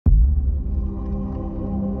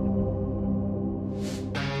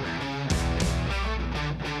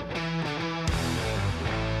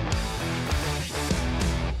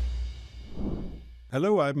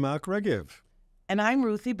Hello, I'm Mark Regev. And I'm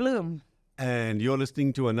Ruthie Blum. And you're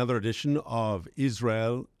listening to another edition of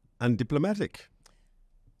Israel Undiplomatic.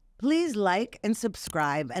 Please like and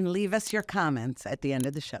subscribe and leave us your comments at the end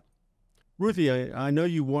of the show. Ruthie, I know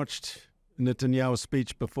you watched Netanyahu's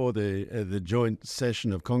speech before the joint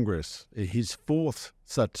session of Congress, his fourth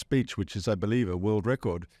such speech, which is, I believe, a world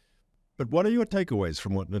record. But what are your takeaways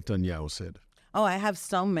from what Netanyahu said? Oh, I have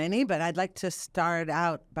so many, but I'd like to start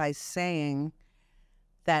out by saying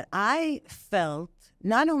that I felt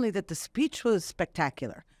not only that the speech was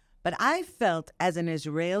spectacular, but I felt as an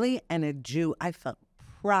Israeli and a Jew, I felt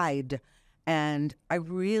pride. And I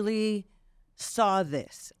really saw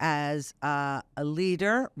this as a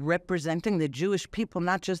leader representing the Jewish people,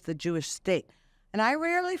 not just the Jewish state. And I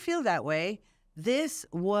rarely feel that way. This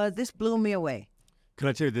blew me away. Can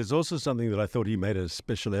I tell you, there's also something that I thought he made a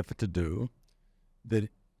special effort to do,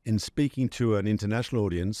 that in speaking to an international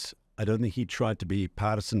audience, I don't think he tried to be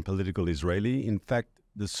partisan political Israeli. In fact,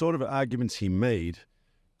 the sort of arguments he made,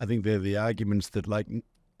 I think they're the arguments that like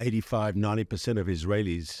 85, 90% of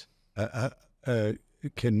Israelis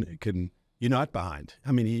can unite behind.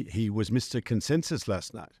 I mean, he was Mr. Consensus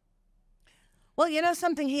last night. Well, you know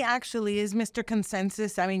something? He actually is Mr.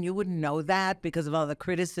 Consensus. I mean, you wouldn't know that because of all the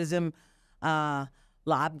criticism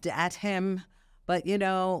lobbed at him. But, you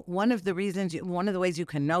know, one of the ways you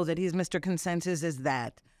can know that he's Mr. Consensus is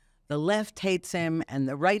that the left hates him and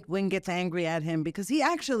the right wing gets angry at him because he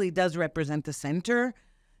actually does represent the center,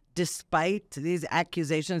 despite these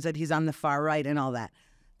accusations that he's on the far right and all that.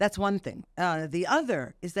 That's one thing. The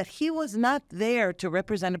other is that he was not there to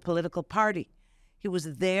represent a political party. He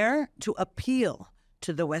was there to appeal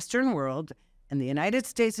to the Western world, and the United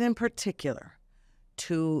States in particular,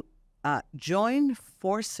 to join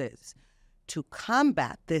forces to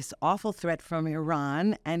combat this awful threat from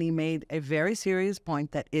Iran. And he made a very serious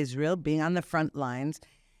point that Israel, being on the front lines,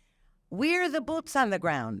 we're the boots on the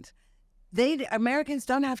ground. Americans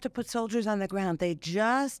don't have to put soldiers on the ground. They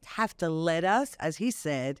just have to let us, as he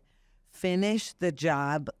said, finish the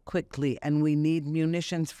job quickly, and we need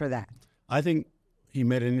munitions for that. I think he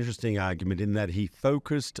made an interesting argument in that he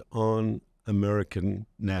focused on American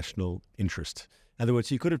national interest. In other words,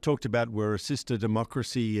 he could have talked about we're a sister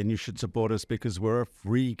democracy and you should support us because we're a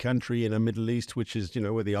free country in the Middle East, which is, you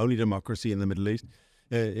know, we're the only democracy in the Middle East.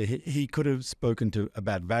 He could have spoken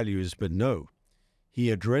about values, but no.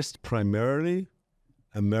 He addressed primarily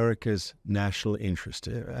America's national interest.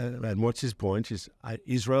 And what's his point is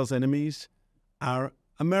Israel's enemies are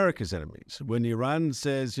America's enemies. When Iran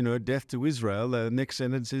says, you know, death to Israel, the next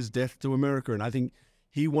sentence is death to America. And I think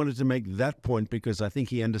he wanted to make that point because I think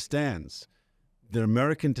he understands the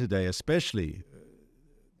American today, especially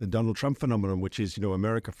the Donald Trump phenomenon, which is, you know,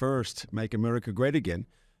 America first, make America great again,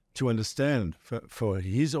 to understand, for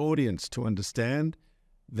his audience to understand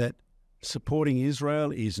that supporting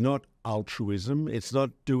Israel is not altruism. It's not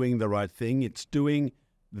doing the right thing. It's doing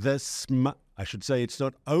it's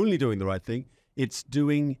not only doing the right thing, it's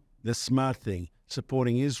doing the smart thing.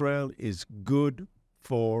 Supporting Israel is good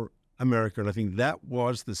for America. And I think that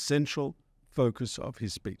was the central focus of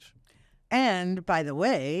his speech. And by the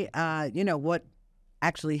way, you know, what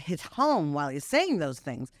actually hit home while he's saying those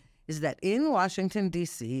things is that in Washington,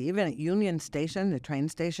 D.C., even at Union Station, the train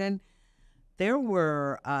station, there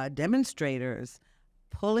were demonstrators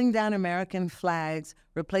pulling down American flags,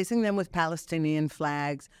 replacing them with Palestinian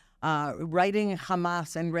flags, writing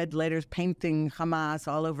Hamas in red letters, painting Hamas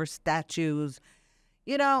all over statues.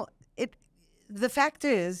 You know, the fact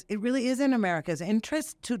is, it really is in America's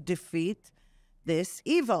interest to defeat this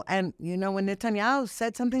evil. And, you know, when Netanyahu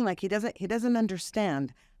said something like he doesn't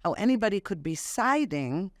understand how anybody could be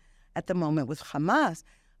siding at the moment with Hamas.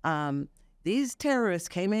 These terrorists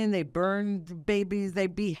came in, they burned babies, they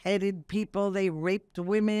beheaded people, they raped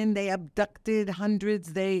women, they abducted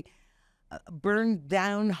hundreds, they burned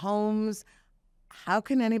down homes. How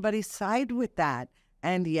can anybody side with that?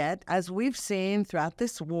 And yet, as we've seen throughout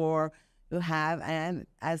this war, you have, and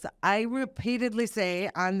as I repeatedly say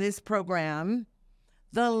on this program,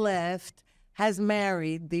 the left has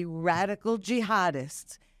married the radical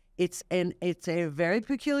jihadists. It's a very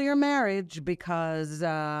peculiar marriage because,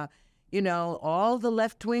 you know, all the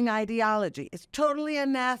left-wing ideology is totally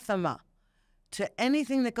anathema to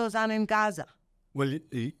anything that goes on in Gaza. Well,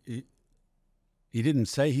 he didn't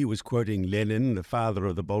say he was quoting Lenin, the father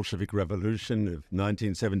of the Bolshevik Revolution of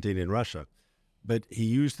 1917 in Russia, but he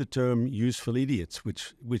used the term useful idiots,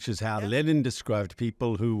 which is how Lenin described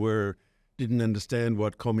people who didn't understand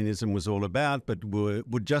what communism was all about, but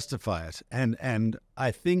would justify it. And I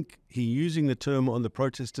think he using the term on the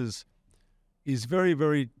protesters is very,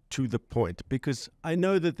 very to the point, because I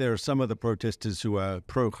know that there are some of the protesters who are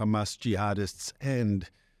pro-Hamas jihadists and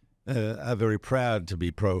are very proud to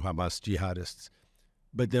be pro-Hamas jihadists.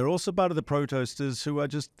 But they're also part of the protesters who are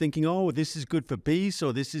just thinking, oh, this is good for peace,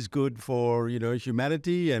 or this is good for,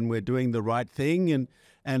 humanity, and we're doing the right thing.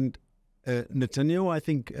 And Netanyahu, I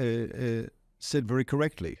think, said very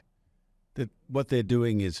correctly that what they're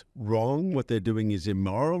doing is wrong, what they're doing is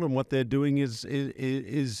immoral, and what they're doing is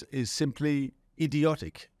simply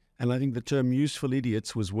idiotic. And I think the term useful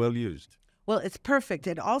idiots was well used. Well, it's perfect.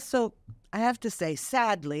 It also, I have to say,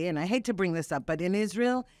 sadly, and I hate to bring this up, but in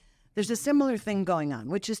Israel, there's a similar thing going on,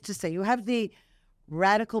 which is to say you have the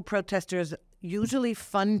radical protesters, usually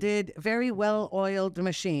funded, very well-oiled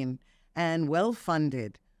machine and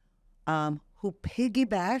well-funded, who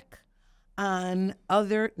piggyback on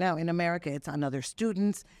other, now in America, it's on other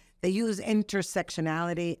students. They use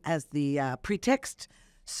intersectionality as the pretext.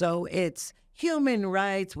 So it's human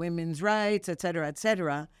rights, women's rights, et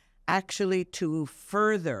cetera, actually to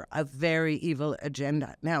further a very evil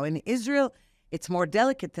agenda. Now, in Israel, it's more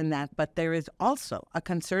delicate than that, but there is also a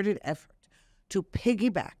concerted effort to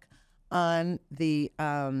piggyback on the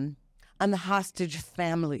hostage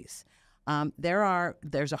families.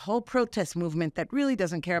 There's a whole protest movement that really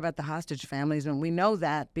doesn't care about the hostage families, and we know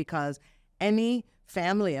that because any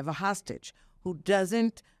family of a hostage who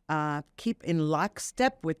doesn't keep in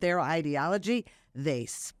lockstep with their ideology, they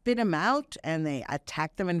spit them out and they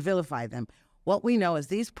attack them and vilify them. What we know is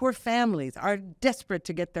these poor families are desperate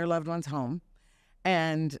to get their loved ones home,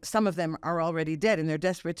 and some of them are already dead, and they're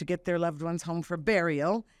desperate to get their loved ones home for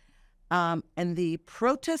burial. And the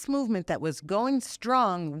protest movement that was going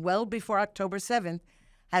strong well before October 7th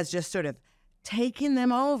has just sort of taken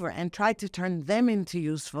them over and tried to turn them into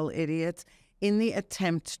useful idiots in the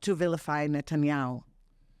attempt to vilify Netanyahu.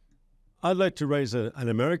 I'd like to raise an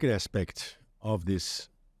American aspect of this,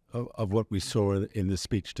 of what we saw in the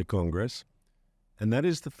speech to Congress, and that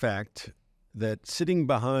is the fact that sitting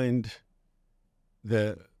behind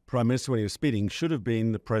the Prime Minister when he was speaking should have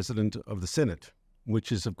been the President of the Senate,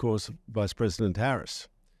 which is, of course, Vice President Harris.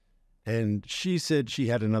 And she said she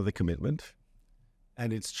had another commitment,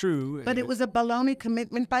 and it's true. But it was a baloney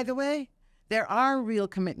commitment, by the way. There are real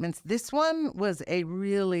commitments. This one was a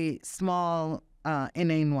really small,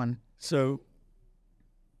 inane one. So,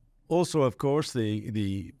 also, of course,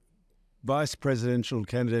 the vice presidential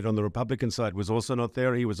candidate on the Republican side was also not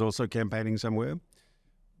there. He was also campaigning somewhere.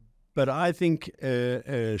 But I think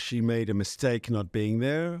she made a mistake not being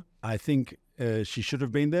there. I think she should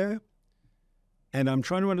have been there. And I'm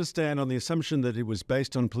trying to understand on the assumption that it was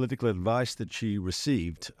based on political advice that she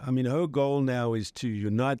received. I mean, her goal now is to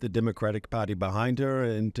unite the Democratic Party behind her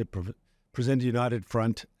and to present a united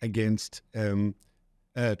front against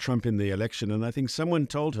Trump in the election. And I think someone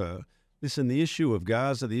told her, listen, the issue of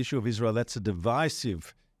Gaza, the issue of Israel, that's a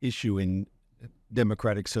divisive issue in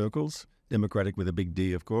Democratic circles, Democratic with a big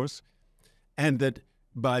D, of course, and that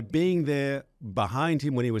by being there behind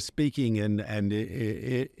him when he was speaking, and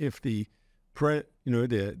if the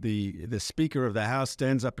Speaker of the House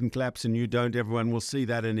stands up and claps and you don't, everyone will see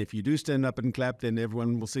that. And if you do stand up and clap, then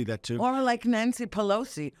everyone will see that too. Or like Nancy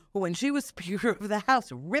Pelosi, who, when she was Speaker of the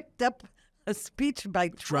House, ripped up a speech by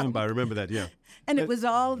Trump. I remember that, yeah. And it was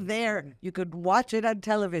all there. You could watch it on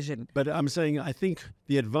television. But I'm saying I think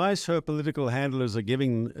the advice her political handlers are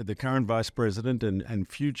giving the current vice president and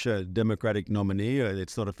future Democratic nominee,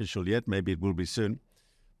 it's not official yet, maybe it will be soon,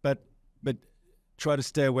 but try to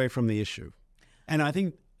stay away from the issue. And I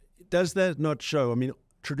think, does that not show? I mean,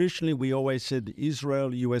 traditionally we always said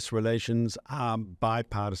Israel-U.S. relations are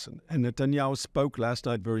bipartisan. And Netanyahu spoke last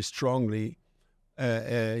night very strongly.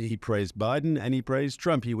 He praised Biden and he praised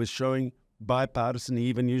Trump. He was showing bipartisan. He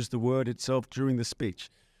even used the word itself during the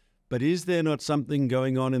speech. But is there not something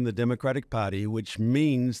going on in the Democratic Party which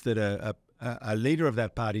means that a leader of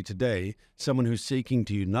that party today, someone who's seeking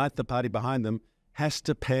to unite the party behind them, has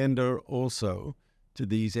to pander also to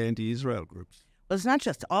these anti-Israel groups? Well, it's not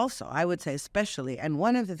just also, I would say especially. And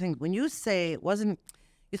one of the things, when you say you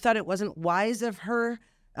thought it wasn't wise of her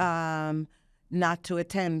not to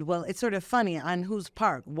attend, well, it's sort of funny on whose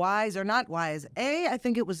part, wise or not wise. I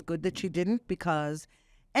think it was good that she didn't, because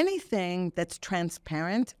anything that's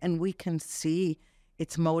transparent and we can see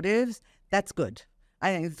its motives, that's good.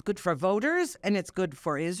 I think it's good for voters and it's good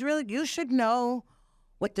for Israel. You should know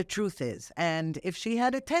what the truth is. And if she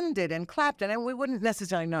had attended and clapped, and we wouldn't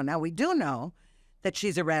necessarily know. Now, we do know that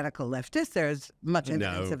she's a radical leftist. There's much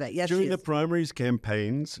evidence of that. Yes, during the primaries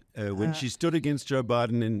campaigns, when she stood against Joe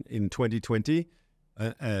Biden in 2020,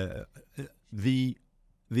 the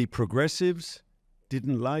progressives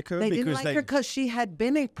didn't like her? They didn't like her because she had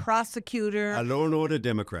been a prosecutor. A law and order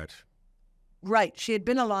Democrat. Right. She had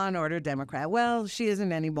been a law and order Democrat. Well, she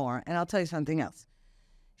isn't anymore. And I'll tell you something else.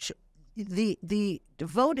 The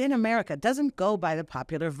vote in America doesn't go by the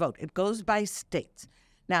popular vote. It goes by states.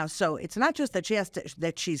 Now, so it's not just that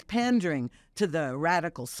that she's pandering to the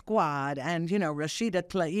radical squad. And, Rashida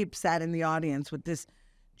Tlaib sat in the audience with this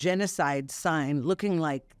genocide sign looking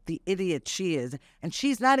like the idiot she is. And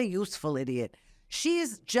she's not a useful idiot.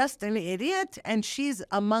 She's just an idiot, and she's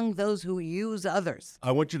among those who use others.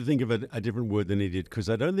 I want you to think of a different word than idiot, because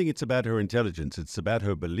I don't think it's about her intelligence. It's about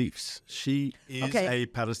her beliefs. She is a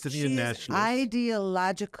Palestinian nationalist. She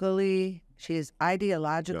is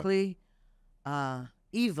ideologically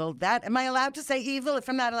evil. Am I allowed to say evil if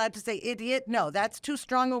I'm not allowed to say idiot? No, that's too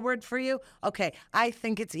strong a word for you. Okay, I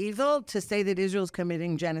think it's evil to say that Israel's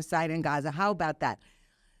committing genocide in Gaza. How about that?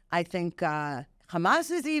 I think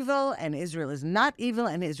Hamas is evil, and Israel is not evil,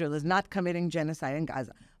 and Israel is not committing genocide in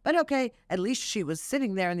Gaza. But okay, at least she was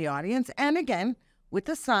sitting there in the audience, and again, with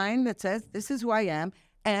a sign that says, "This is who I am."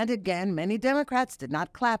 And again, many Democrats did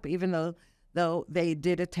not clap, even though they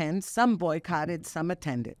did attend. Some boycotted, some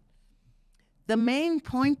attended. The main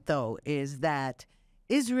point, though, is that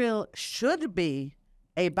Israel should be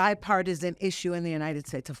a bipartisan issue in the United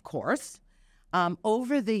States, of course.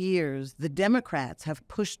 Over the years, the Democrats have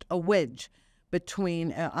pushed a wedge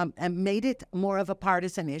between and made it more of a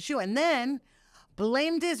partisan issue, and then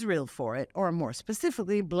blamed Israel for it, or more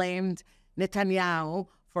specifically, blamed Netanyahu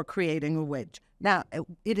for creating a wedge. Now,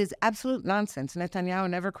 it is absolute nonsense. Netanyahu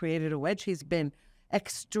never created a wedge. He's been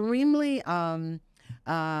extremely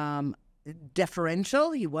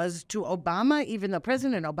deferential. He was to Obama, even though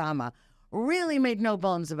President Obama really made no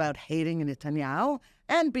bones about hating Netanyahu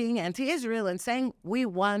and being anti-Israel and saying, we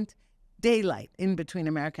want daylight in between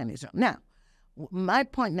America and Israel. Now, my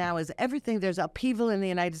point now is there's upheaval in the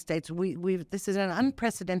United States. This is an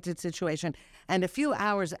unprecedented situation. And a few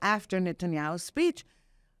hours after Netanyahu's speech,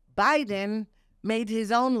 Biden made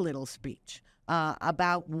his own little speech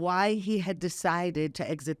about why he had decided to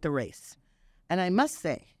exit the race. And I must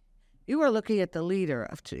say, you are looking at the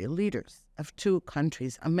leaders of two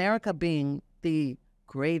countries, America being the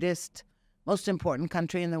greatest, most important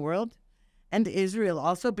country in the world, and Israel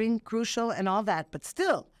also being crucial and all that, but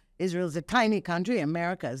still, Israel's a tiny country.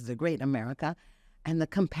 America is the great America. And the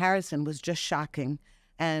comparison was just shocking.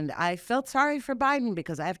 And I felt sorry for Biden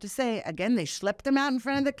because I have to say, again, they schlepped him out in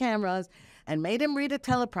front of the cameras and made him read a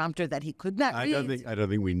teleprompter that he could not read. I don't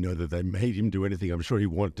think we know that they made him do anything. I'm sure he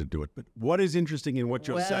wanted to do it. But what is interesting in what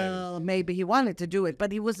you're saying? Well, maybe he wanted to do it,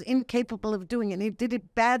 but he was incapable of doing it. And he did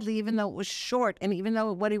it badly, even though it was short and even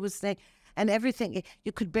though what he was saying and everything,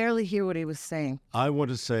 you could barely hear what he was saying. I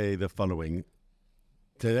want to say the following.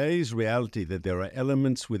 Today's reality that there are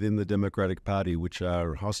elements within the Democratic Party which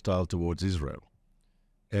are hostile towards Israel.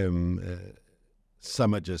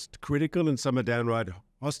 Some are just critical and some are downright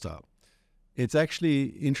hostile. It's actually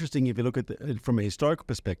interesting if you look at it from a historical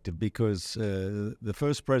perspective, because the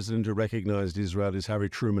first president who recognized Israel is Harry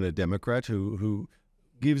Truman, a Democrat, who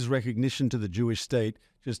gives recognition to the Jewish state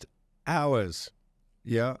just hours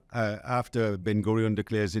after Ben-Gurion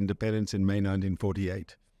declares independence in May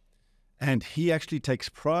 1948. And he actually takes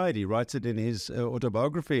pride. He writes it in his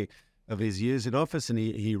autobiography of his years in office, and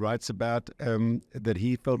he writes about that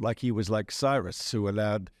he felt like he was like Cyrus, who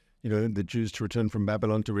allowed the Jews to return from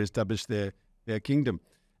Babylon to reestablish their kingdom.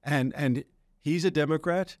 And he's a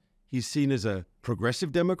Democrat. He's seen as a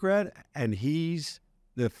progressive Democrat, and he's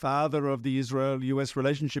the father of the Israel-U.S.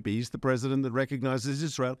 relationship. He's the president that recognizes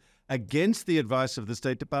Israel against the advice of the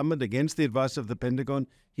State Department, against the advice of the Pentagon.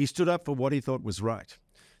 He stood up for what he thought was right.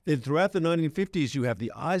 Then throughout the 1950s, you have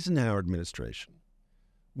the Eisenhower administration,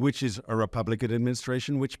 which is a Republican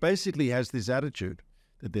administration, which basically has this attitude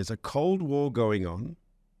that there's a Cold War going on,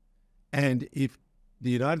 and if the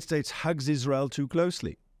United States hugs Israel too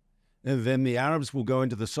closely, then the Arabs will go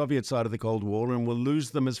into the Soviet side of the Cold War and will lose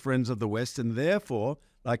them as friends of the West, and therefore,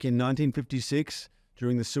 like in 1956,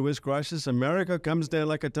 during the Suez Crisis, America comes down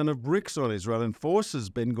like a ton of bricks on Israel and forces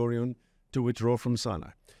Ben-Gurion to withdraw from Sinai.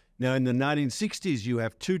 Now, in the 1960s, you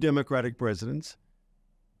have two Democratic presidents,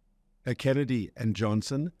 Kennedy and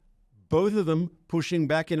Johnson, both of them pushing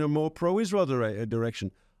back in a more pro-Israel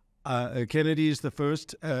direction. Kennedy is the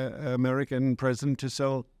first American president to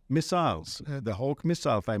sell missiles, the Hawk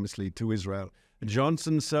missile famously, to Israel.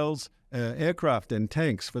 Johnson sells aircraft and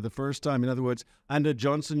tanks for the first time. In other words, under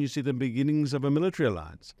Johnson, you see the beginnings of a military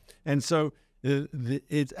alliance. And so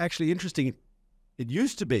it's actually interesting. It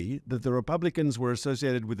used to be that the Republicans were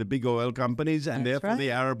associated with the big oil companies and therefore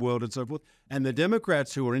the Arab world and so forth. And the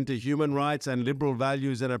Democrats who were into human rights and liberal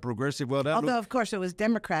values and a progressive world outlook. Although, of course, it was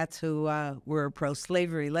Democrats who were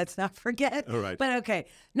pro-slavery. Let's not forget. All right. But okay.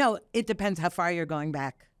 No, it depends how far you're going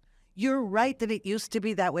back. You're right that it used to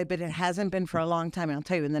be that way, but it hasn't been for a long time. And I'll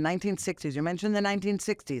tell you, in the 1960s, you mentioned the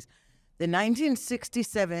 1960s, the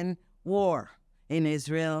 1967 war in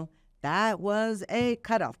Israel, that was a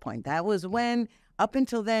cutoff point. That was when, up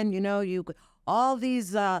until then, all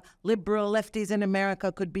these liberal lefties in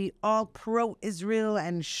America could be all pro-Israel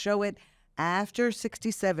and show it. After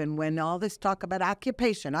 67, when all this talk about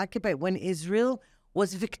occupation, when Israel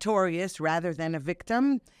was victorious rather than a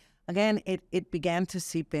victim, again, it began to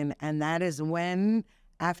seep in. And that is when,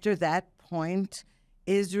 after that point,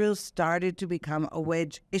 Israel started to become a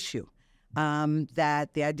wedge issue.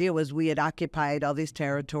 That the idea was we had occupied all these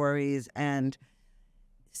territories, and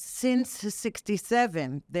since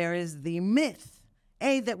 67, there is the myth,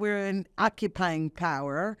 A, that we're an occupying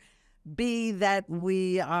power, B, that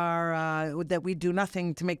we are that we do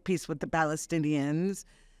nothing to make peace with the Palestinians,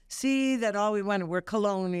 C, that all we want, we're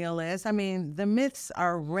colonialists. I mean, the myths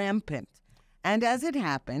are rampant. And as it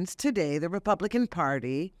happens, today the Republican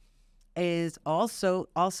Party is also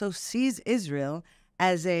sees Israel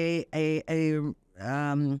as a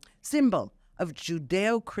symbol of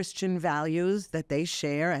Judeo-Christian values that they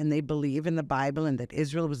share, and they believe in the Bible, and that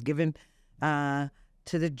Israel was given to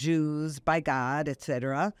the Jews by God,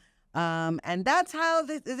 etc. And that's how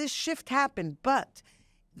this shift happened. But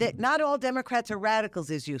that not all Democrats are radicals,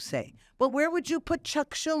 as you say. But where would you put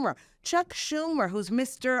Chuck Schumer? Chuck Schumer, who's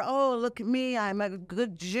Mr. Oh, look at me, I'm a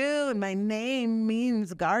good Jew, and my name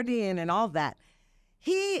means guardian and all that.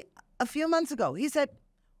 He, a few months ago, he said,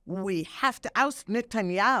 we have to oust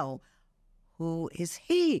Netanyahu. Who is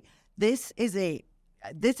he? This is a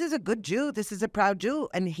good Jew. This is a proud Jew.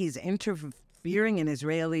 And he's interfering in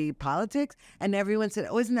Israeli politics. And everyone said,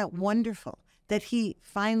 oh, isn't that wonderful that he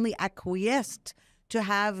finally acquiesced to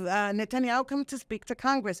have Netanyahu come to speak to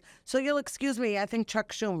Congress. So you'll excuse me, I think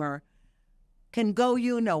Chuck Schumer can go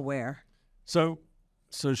nowhere. So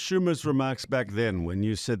Schumer's remarks back then, when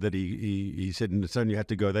you said that he said Netanyahu had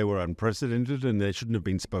to go, they were unprecedented and they shouldn't have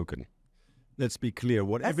been spoken. Let's be clear.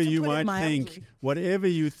 Whatever you might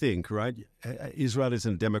think, right? Israel is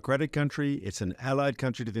a democratic country. It's an allied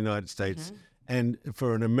country to the United States. Mm-hmm. And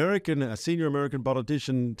for an American, a senior American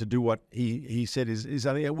politician to do what he said is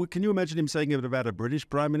can you imagine him saying it about a British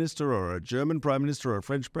prime minister or a German prime minister or a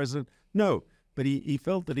French president? No, but he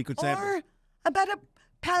felt that he could say it. Or about a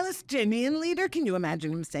Palestinian leader? Can you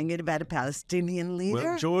imagine him saying it about a Palestinian leader?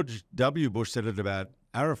 Well, George W. Bush said it about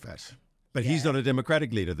Arafat. But he's not a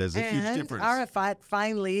democratic leader. There's a huge difference. Arafat,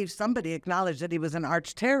 finally, somebody acknowledged that he was an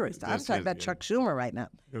arch-terrorist. I'm talking about Chuck Schumer right now.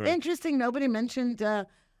 Right. Interesting, nobody mentioned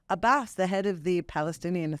Abbas, the head of the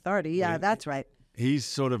Palestinian Authority. Yeah, that's right. He's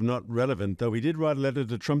sort of not relevant, though he did write a letter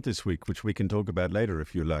to Trump this week, which we can talk about later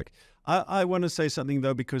if you like. I want to say something,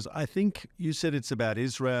 though, because I think you said it's about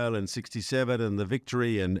Israel and 67 and the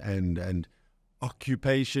victory and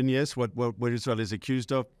occupation, yes, what Israel is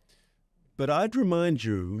accused of. But I'd remind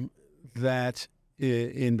you that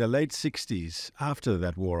in the late 60s, after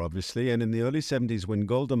that war, obviously, and in the early 70s, when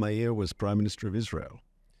Golda Meir was Prime Minister of Israel,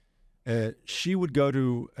 she would go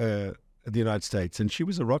to the United States, and she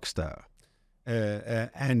was a rock star.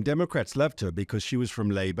 And Democrats loved her because she was from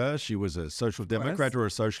Labor. She was a social democrat or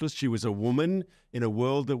a socialist. She was a woman in a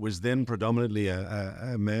world that was then predominantly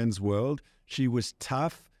a man's world. She was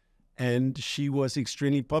tough, and she was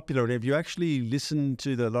extremely popular. And if you actually listen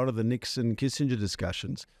to a lot of the Nixon-Kissinger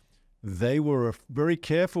discussions, they were very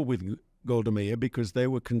careful with Golda Meir because they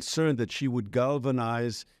were concerned that she would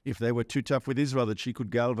galvanize, if they were too tough with Israel, that she could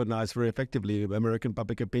galvanize very effectively American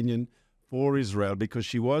public opinion for Israel because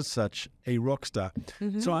she was such a rock star.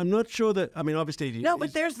 Mm-hmm. So I'm not sure that, I mean, obviously... No,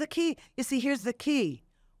 but there's the key. You see, here's the key.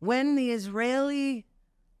 When the Israeli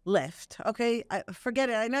left, okay, forget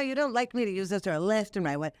it. I know you don't like me to use this term, left and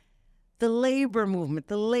right. What? The labor movement,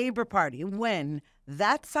 the Labor Party, when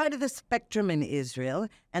that side of the spectrum in Israel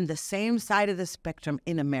and the same side of the spectrum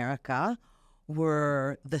in America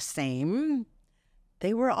were the same,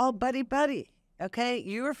 they were all buddy-buddy, okay?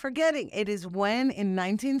 You were forgetting. It is when, in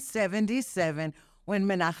 1977, when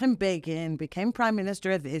Menachem Begin became Prime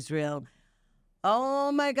Minister of Israel,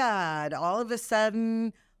 oh, my God, all of a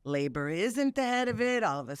sudden, labor isn't the head of it.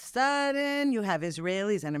 All of a sudden, you have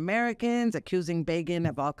Israelis and Americans accusing Begin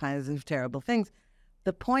of all kinds of terrible things.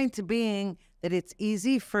 The point being that it's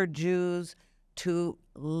easy for Jews to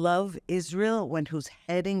love Israel when who's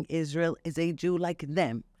heading Israel is a Jew like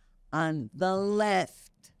them on the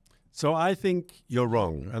left. So I think you're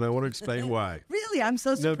wrong, and I want to explain why. Really? I'm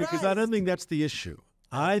so surprised. No, because I don't think that's the issue.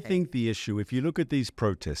 I think the issue, if you look at these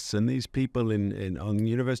protests and these people on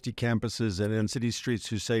university campuses and on city streets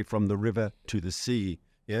who say from the river to the sea,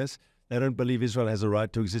 yes, they don't believe Israel has a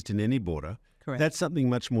right to exist in any border. Correct. That's something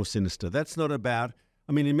much more sinister. That's not about,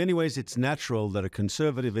 I mean, in many ways, it's natural that a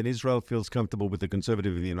conservative in Israel feels comfortable with a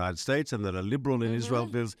conservative in the United States and that a liberal in Israel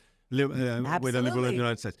feels with a liberal in the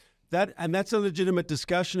United States. And that's a legitimate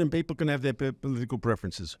discussion, and people can have their political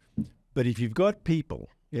preferences. But if you've got people,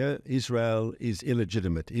 Israel is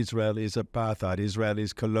illegitimate, Israel is apartheid, Israel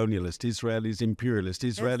is colonialist, Israel is imperialist,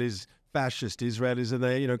 Israel is fascist, Israel is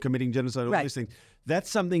committing genocide, all these things. That's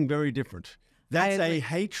something very different. That's a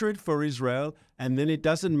hatred for Israel, and then it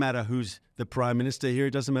doesn't matter who's the prime minister here.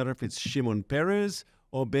 It doesn't matter if it's Shimon Peres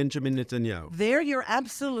or Benjamin Netanyahu. There, you're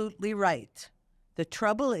absolutely right. The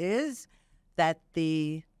trouble is that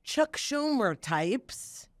the Chuck Schumer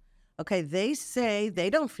types, okay, they say they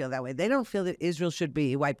don't feel that way. They don't feel that Israel should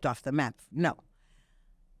be wiped off the map. No.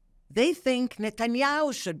 They think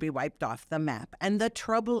Netanyahu should be wiped off the map. And the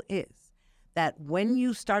trouble is that when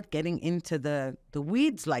you start getting into the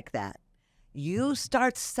weeds like that, you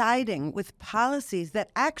start siding with policies that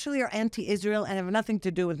actually are anti-Israel and have nothing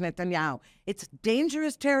to do with Netanyahu. It's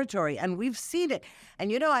dangerous territory, and we've seen it.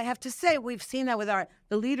 And, I have to say, we've seen that with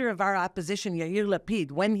the leader of our opposition, Yair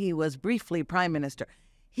Lapid, when he was briefly prime minister.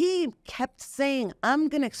 He kept saying, I'm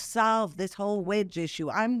going to solve this whole wedge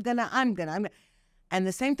issue. I'm going to. And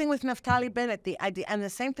the same thing with Naftali Bennett, and the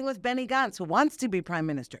same thing with Benny Gantz, who wants to be prime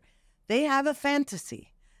minister. They have a fantasy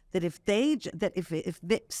that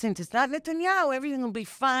since it's not Netanyahu, everything will be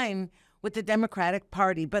fine with the Democratic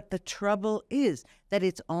Party. But the trouble is that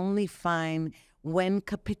it's only when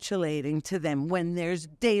capitulating to them, when there's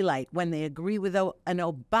daylight, when they agree with an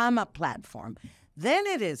Obama platform. Then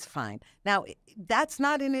it is fine. Now, that's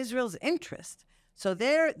not in Israel's interest. So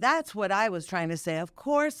that's what I was trying to say. Of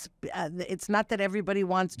course, it's not that everybody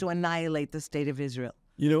wants to annihilate the state of Israel.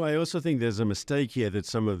 I also think there's a mistake here that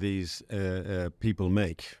some of these people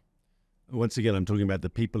make. Once again, I'm talking about the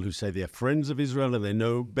people who say they're friends of Israel and they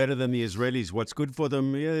know better than the Israelis what's good for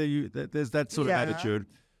them. There's that sort of attitude.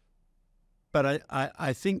 But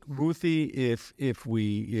I think, Ruthie, if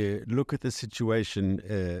we look at the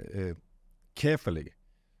situation carefully,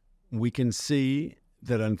 we can see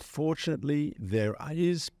that unfortunately there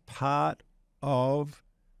is part of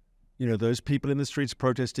those people in the streets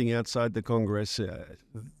protesting outside the Congress,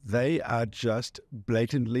 they are just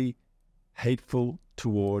blatantly hateful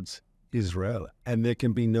towards Israel, and there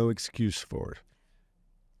can be no excuse for it.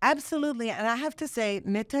 Absolutely. And I have to say,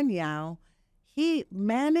 Netanyahu, he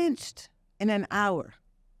managed in an hour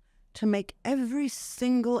to make every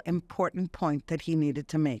single important point that he needed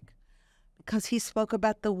to make, because he spoke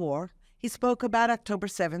about the war. He spoke about October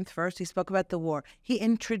 7th first. He spoke about the war. He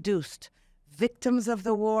introduced victims of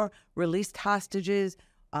the war, released hostages,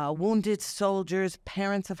 wounded soldiers,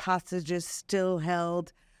 parents of hostages still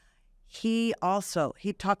held. He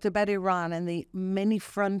talked about Iran and the many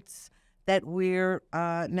fronts that we're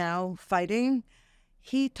now fighting.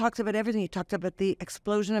 He talked about everything. He talked about the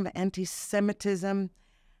explosion of anti-Semitism.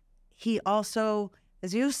 He also,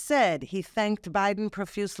 as you said, he thanked Biden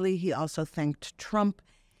profusely. He also thanked Trump.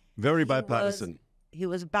 Very bipartisan. He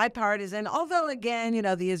was bipartisan, although, again,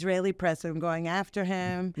 the Israeli press are going after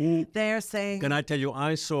him. They're saying... Can I tell you,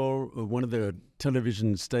 I saw one of the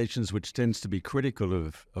television stations which tends to be critical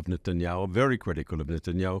of Netanyahu, very critical of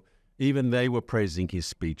Netanyahu. Even they were praising his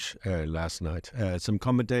speech last night. Some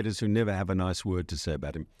commentators who never have a nice word to say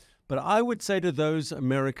about him. But I would say to those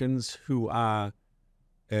Americans who are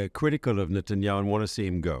critical of Netanyahu and want to see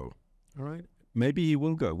him go, all right, maybe he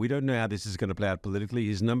will go. We don't know how this is going to play out politically.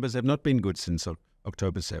 His numbers have not been good since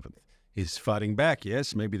October 7th. He's fighting back,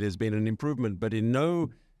 yes. Maybe there's been an improvement, but in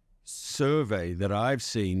no survey that I've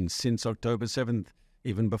seen since October 7th,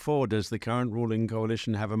 even before, does the current ruling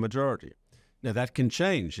coalition have a majority. Now, that can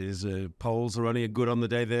change. Polls are only good on the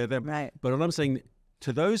day they're there. Right. But what I'm saying,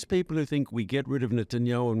 to those people who think we get rid of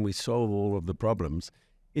Netanyahu and we solve all of the problems,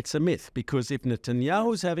 it's a myth. Because if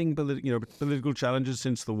Netanyahu's having political challenges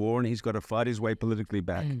since the war and he's got to fight his way politically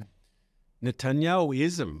back,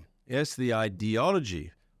 Netanyahuism, yes, the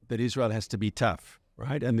ideology that Israel has to be tough,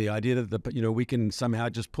 right? And the idea that we can somehow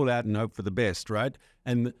just pull out and hope for the best, right?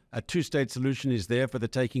 And a two-state solution is there for the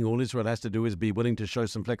taking. All Israel has to do is be willing to show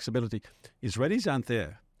some flexibility. Israelis aren't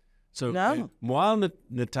there. So while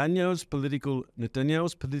Netanyahu's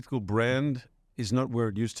political brand is not where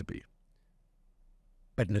it used to be,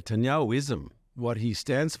 but Netanyahuism, what he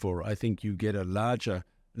stands for, I think you get a larger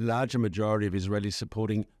larger majority of Israelis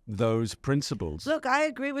supporting those principles. Look, I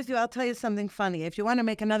agree with you. I'll tell you something funny. If you want to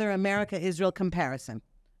make another America-Israel comparison,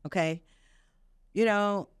 okay? You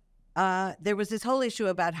know, there was this whole issue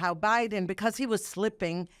about how Biden, because he was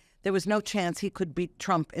slipping, there was no chance he could beat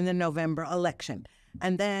Trump in the November election.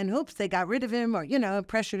 And then, oops, they got rid of him or,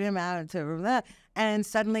 pressured him out to that. And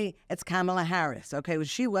suddenly it's Kamala Harris. Okay, well,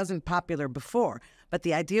 she wasn't popular before. But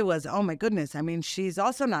the idea was, oh, my goodness, I mean, she's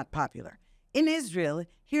also not popular. In Israel,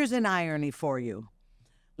 here's an irony for you.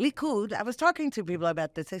 Likud, I was talking to people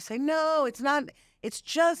about this. They say, no, it's not. It's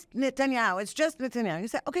just Netanyahu. It's just Netanyahu. You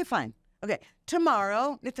say, okay, fine. Okay,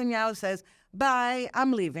 tomorrow, Netanyahu says, bye,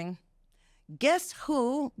 I'm leaving. Guess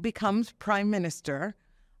who becomes prime minister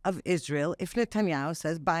of Israel if Netanyahu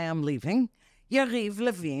says, bye, I'm leaving? Yariv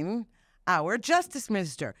Levin, our justice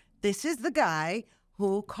minister. This is the guy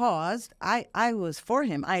who caused, I was for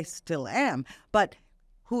him, I still am, but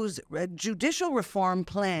whose judicial reform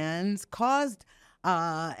plans caused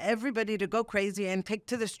everybody to go crazy and take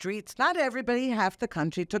to the streets. Not everybody, half the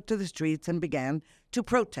country took to the streets and began to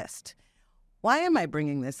protest. Why am I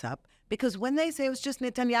bringing this up? Because when they say it was just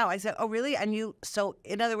Netanyahu, I said, oh, really? So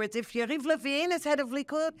in other words, if Yariv Levin is head of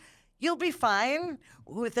Likud, you'll be fine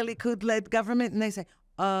with the Likud-led government. And they say,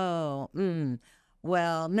 oh,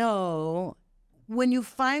 well, no. When you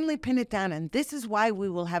finally pin it down, and this is why we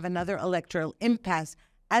will have another electoral impasse,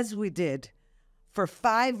 as we did for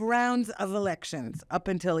 5 rounds of elections up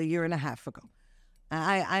until a year and a half ago.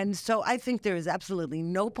 And so I think there is absolutely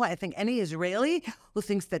no point. I think any Israeli who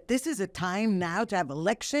thinks that this is a time now to have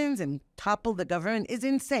elections and topple the government is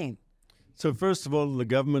insane. So first of all, the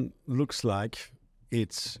government looks like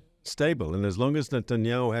it's stable. And as long as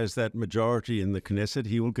Netanyahu has that majority in the Knesset,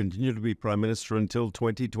 he will continue to be prime minister until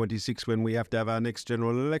 2026 when we have to have our next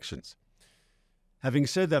general elections. Having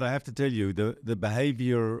said that, I have to tell you, the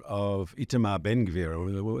behavior of Itamar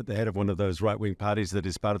Ben-Gvir, the head of one of those right-wing parties that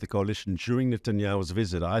is part of the coalition, during Netanyahu's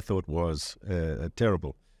visit, I thought was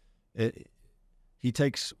terrible. He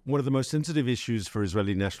takes one of the most sensitive issues for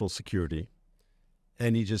Israeli national security,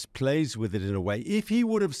 and he just plays with it in a way. If he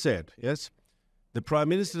would have said, yes, the prime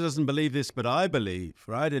minister doesn't believe this, but I believe,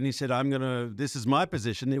 right? And he said, this is my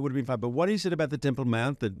position, it would have been fine. But what he said about the Temple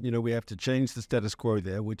Mount, that, we have to change the status quo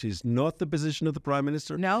there, which is not the position of the prime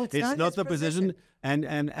minister. No, it's not the position. And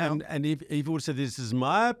if he would have said, this is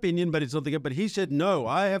my opinion, but it's not the government. But he said, no,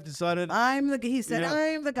 I have decided. I'm the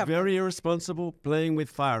government. Very irresponsible, playing with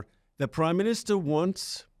fire. The prime minister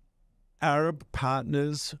wants Arab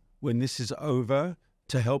partners, when this is over,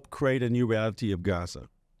 to help create a new reality of Gaza.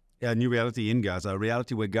 A new reality in Gaza, a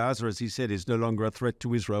reality where Gaza, as he said, is no longer a threat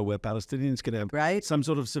to Israel, where Palestinians can have some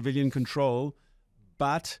sort of civilian control,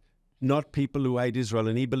 but not people who hate Israel.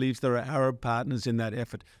 And he believes there are Arab partners in that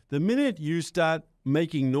effort. The minute you start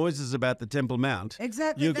making noises about the Temple Mount,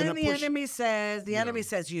 exactly, you're then the enemy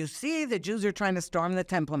says, you see, the Jews are trying to storm the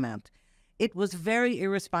Temple Mount. It was very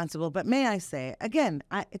irresponsible. But may I say, again,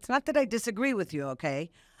 it's not that I disagree with you,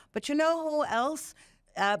 okay? But you know who else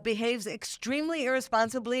behaves extremely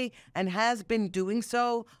irresponsibly and has been doing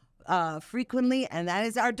so frequently, and that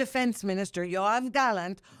is our defense minister, Yoav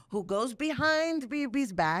Gallant, who goes behind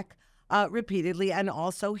Bibi's back repeatedly, and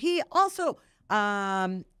he also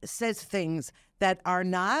says things that are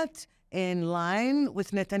not in line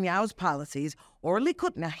with Netanyahu's policies or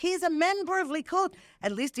Likud. Now, he's a member of Likud.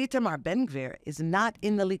 At least Itamar Ben-Gvir is not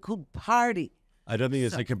in the Likud party. I don't think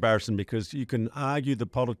it's a comparison, because you can argue the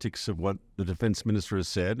politics of what the defense minister has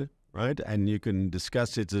said, right? And you can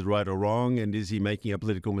discuss is it right or wrong, and is he making a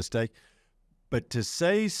political mistake? But to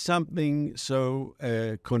say something so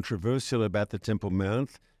controversial about the Temple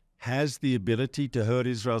Mount has the ability to hurt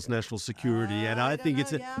Israel's national security. And I think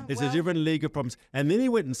it's a different league of problems. And then he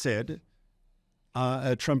went and said,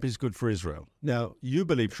 Trump is good for Israel. Now, you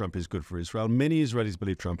believe Trump is good for Israel. Many Israelis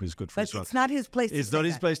believe Trump is good for Israel. But it's not his place to say that. It's not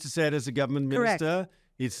his place to say it as a government minister.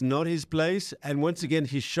 It's not his place. And once again,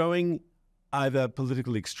 he's showing either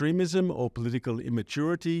political extremism or political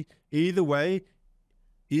immaturity. Either way,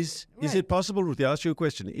 is it possible, Ruthie, I'll ask you a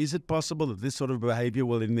question. Is it possible that this sort of behavior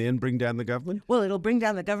will in the end bring down the government? Well, it'll bring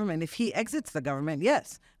down the government if he exits the government,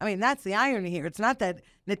 yes. I mean, that's the irony here. It's not that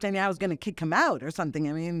Netanyahu is going to kick him out or something.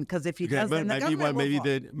 I mean, because if he does, then the government will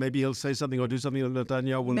fall. Maybe he'll say something or do something that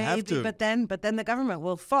Netanyahu will have to. But then the government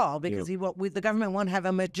will fall because the government won't have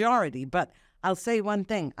a majority. But I'll say one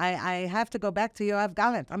thing. I have to go back to Yoav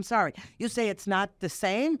Gallant. I'm sorry. You say it's not the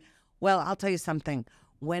same? Well, I'll tell you something.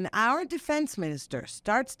 When our defense minister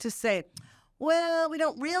starts to say, well, we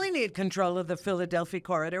don't really need control of the Philadelphia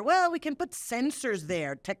corridor. Well, we can put sensors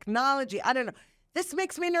there, technology. I don't know. This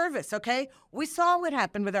makes me nervous, okay? We saw what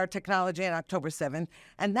happened with our technology on October 7th,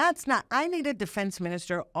 and that's not, I need a defense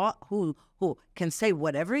minister who can say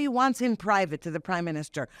whatever he wants in private to the prime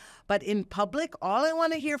minister. But in public, all I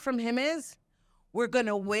want to hear from him is, we're going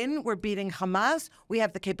to win, we're beating Hamas, we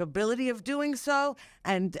have the capability of doing so,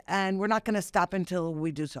 and we're not going to stop until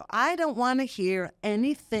we do so. I don't want to hear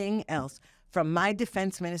anything else from my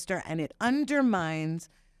defense minister, and it undermines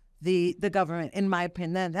the government, in my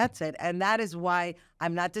opinion. That's it. And that is why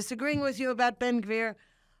I'm not disagreeing with you about Ben Gvir.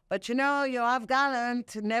 But, Yoav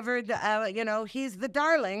Gallant never, he's the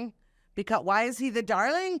darling. Why is he the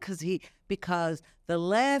darling? Because the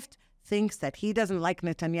left thinks that he doesn't like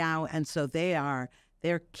Netanyahu, and so they're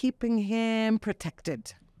keeping him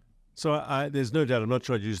protected. So there's no doubt, I'm not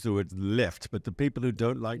sure I'd use the word left, but the people who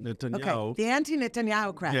don't like Netanyahu, okay, the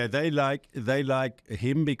anti-Netanyahu crowd. Yeah, they like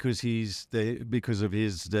him because because of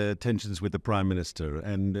his tensions with the prime minister,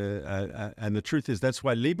 and the truth is that's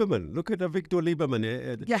why Lieberman. Look at Victor Lieberman.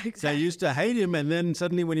 Yeah, exactly. They used to hate him, and then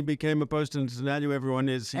suddenly when he became opposed to Netanyahu, everyone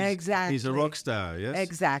he's a rock star. Yes,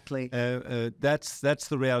 exactly. That's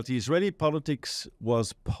the reality. Israeli politics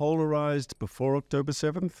was polarized before October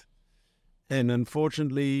 7th. And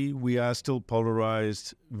unfortunately, we are still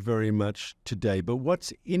polarized very much today. But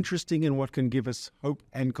what's interesting and what can give us hope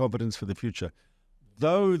and confidence for the future,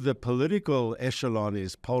 though the political echelon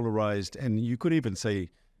is polarized, and you could even say,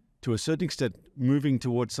 to a certain extent, moving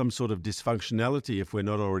towards some sort of dysfunctionality if we're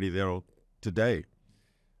not already there today.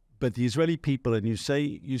 But the Israeli people, and you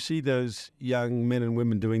see those young men and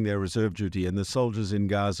women doing their reserve duty and the soldiers in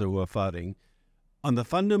Gaza who are fighting, on the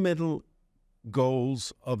fundamental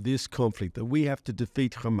goals of this conflict, that we have to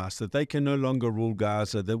defeat Hamas, that they can no longer rule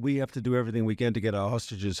Gaza, that we have to do everything we can to get our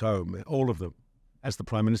hostages home, all of them, as the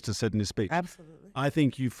Prime Minister said in his speech. Absolutely. I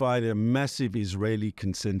think you find a massive Israeli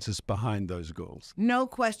consensus behind those goals. No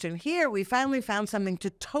question. Here, we finally found something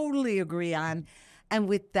to totally agree on. And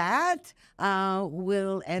with that,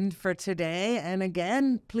 we'll end for today. And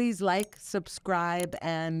again, please like, subscribe,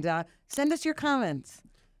 and send us your comments.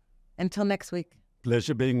 Until next week.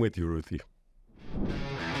 Pleasure being with you, Ruthie.